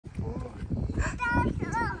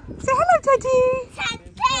Teddy.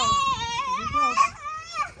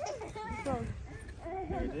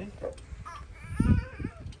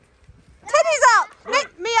 Teddy's up.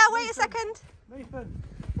 Mia, wait a second. Nathan,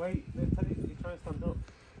 wait. Let Teddy try and stand up.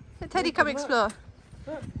 Let Teddy come explore.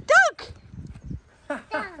 Doug!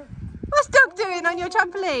 What's Doug doing on your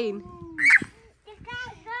trampoline?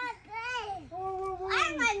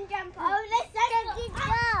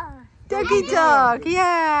 Doggy dog,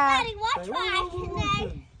 yeah. Daddy, watch what I can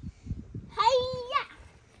do. Hey,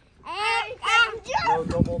 No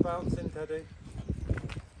double bouncing, Teddy.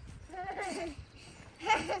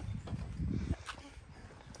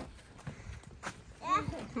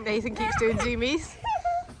 Nathan keeps doing zoomies.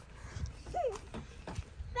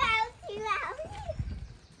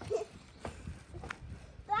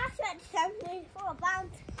 That's what something for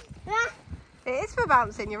bounce. It is for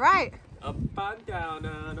bouncing, you're right. Up and down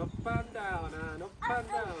and up and down and up and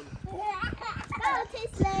down. Go to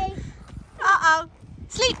sleep. Uh-oh.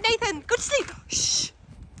 Sleep, Nathan. Go to sleep. Shh.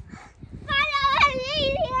 Follow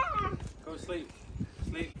Amelia. Go to sleep.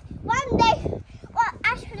 Sleep. One day, well,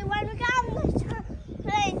 actually, when we go on the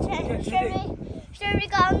trampoline,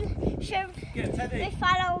 Get Teddy. we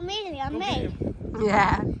follow Amelia and me?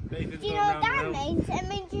 Yeah. Nathan's Do you going know what round that and round. means? It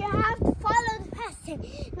means you have to follow the person,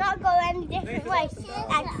 not go any different ways,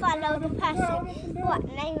 like follow the person. What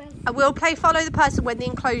name is it? I will play follow the person when the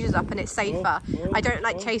enclosure's up and it's safer. I don't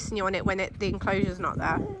like chasing you on it when the enclosure's not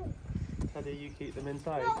there. Teddy, you keep them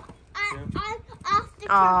inside. I'm off the trampoline,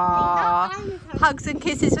 Aww. not on the trampoline. Hugs and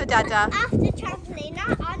kisses for Dada. Off the trampoline,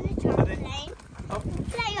 not on the trampoline. Up.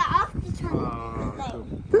 Play it off the trampoline.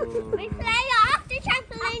 We play it off the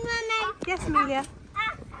trampoline, Mummy. Yes, Amelia.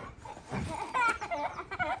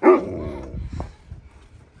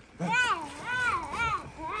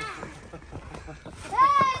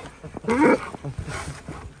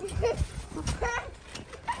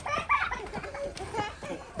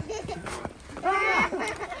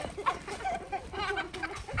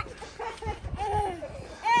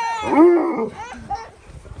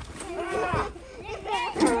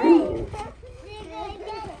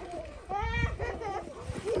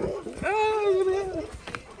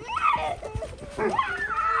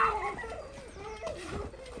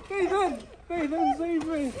 Nathan, save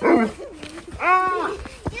me.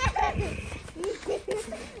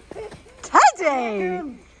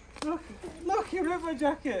 Teddy! Look, you ripped my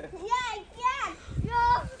jacket. Yeah.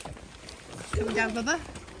 Come down, Bubba.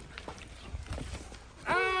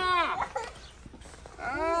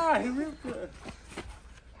 He ripped it.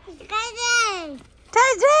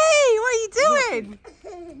 Teddy! What are you doing?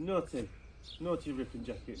 Naughty ripping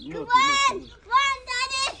jacket. Come Naughty. on,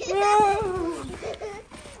 Daddy.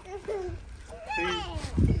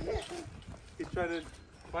 He's trying to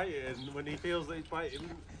bite it, and when he feels that he's biting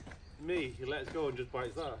me, he lets go and just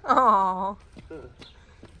bites that. Oh.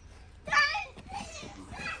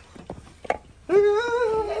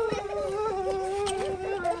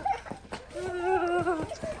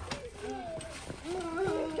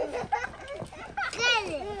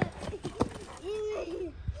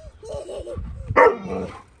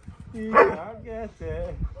 You can't get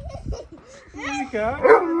it. You can't get it.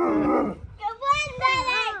 Come on,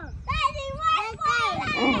 Daddy. Daddy,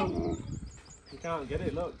 what's You can't get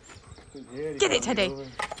it, look. Here, Get it, can't Teddy. over.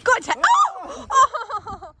 Got it, Teddy. Oh!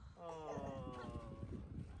 Oh!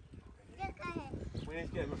 We need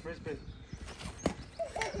to get him a frisbee.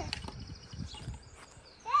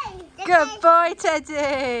 Good boy,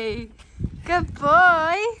 Teddy. Good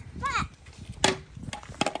boy.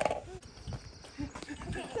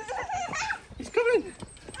 He's coming.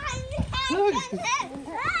 Look.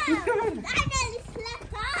 He's coming.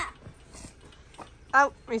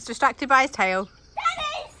 Oh, he's distracted by his tail.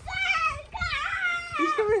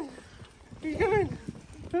 He's coming. He's coming.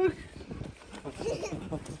 Look.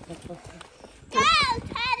 Go,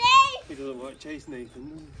 Teddy. He doesn't like chasing Nathan,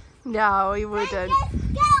 does he? No, he wouldn't. Let's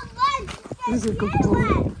go one. He's a good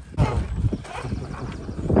boy.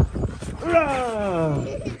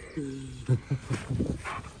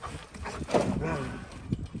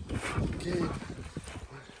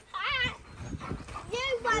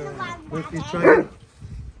 Look, he's trying.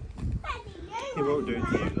 He won't do it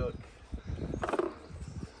to you, look.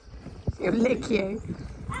 He'll lick you.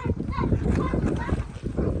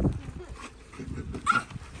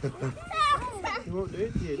 He won't do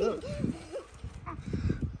it to you, look.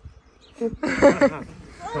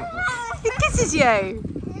 He kisses you.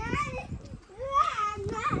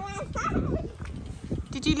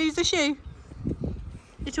 Did you lose the shoe?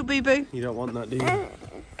 Little boo-boo. You don't want that, do you?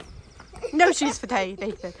 No shoes for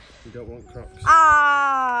Nathan. You don't want Crocs.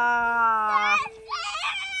 Ah!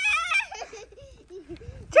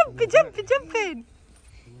 Good Jumping, jumping, jumping.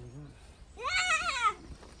 Yeah.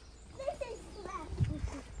 This is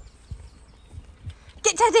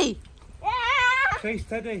Get Teddy. yeah. Chase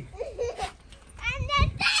Teddy. And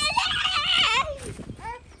then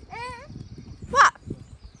What?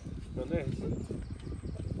 Got this.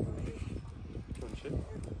 Punch it.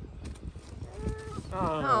 Oh.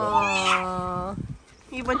 Aww.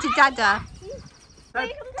 You wanted Dada.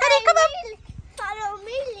 Teddy, come on. Follow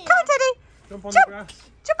me. Come on, Teddy. Jump on Jump. the grass.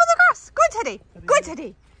 Jump on the grass. Go on, Teddy. Go on,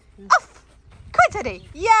 Teddy. Off. Come on, Teddy.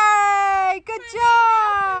 Yay. Good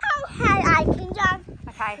job. How high I can jump.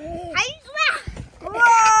 Okay. I swear.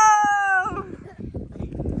 Whoa.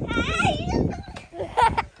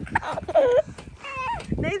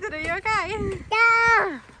 Nathan, are you okay?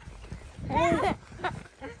 Yeah.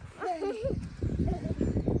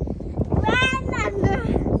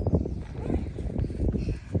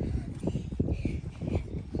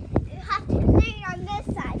 You have to stay on this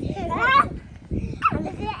side.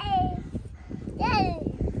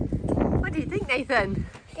 What do you think, Nathan?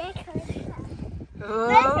 Nathan Oh.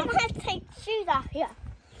 has to take shoes off here.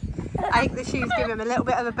 I think the shoes give him a little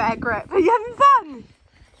bit of a better grip. Are you having fun?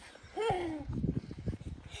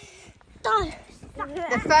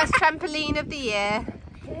 The first trampoline of the year.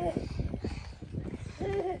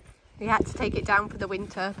 We had to take it down for the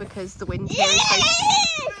winter because the wind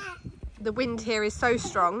here is so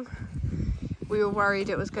strong. We were worried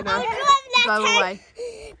it was gonna blow away.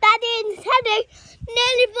 Daddy and Teddy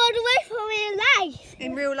nearly blew away from real life.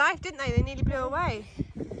 In real life, didn't they? They nearly blew away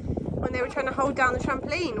when they were trying to hold down the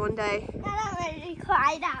trampoline one day. I don't really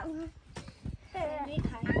cry down.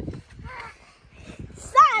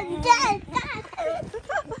 Son, Dad,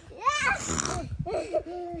 yes.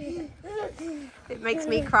 It makes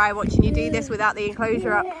me cry watching you do this without the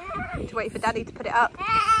enclosure up. To wait for Daddy to put it up.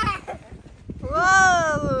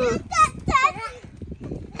 Whoa!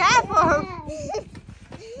 Careful!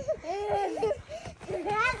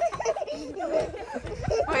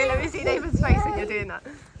 Wait, let me see Nathan's face when you're doing that.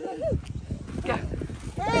 Go.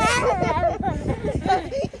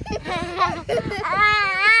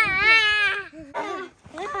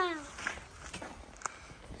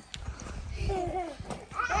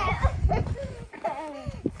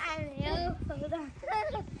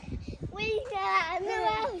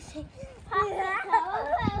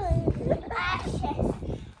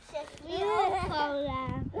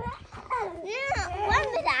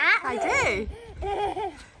 Remember that? I do.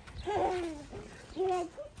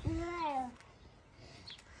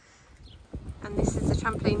 And this is the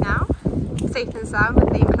trampoline now, safe and sound with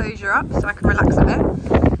the enclosure up so I can relax a bit.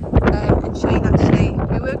 And Shane actually,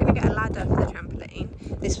 we were going to get a ladder for the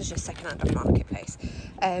trampoline. This was just second-hand off Marketplace.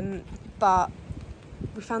 But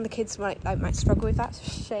we found the kids might struggle with that. So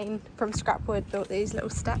Shane from Scrapwood built these little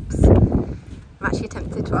steps. I'm actually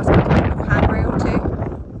tempted to ask him to put a handrail too.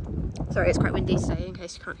 Sorry, it's quite windy today in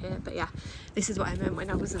case you can't hear, but yeah, this is what I meant when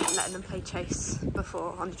I wasn't letting them play chase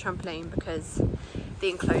before on the trampoline because the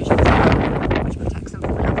enclosure is which protects them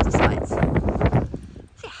from falling off the sides.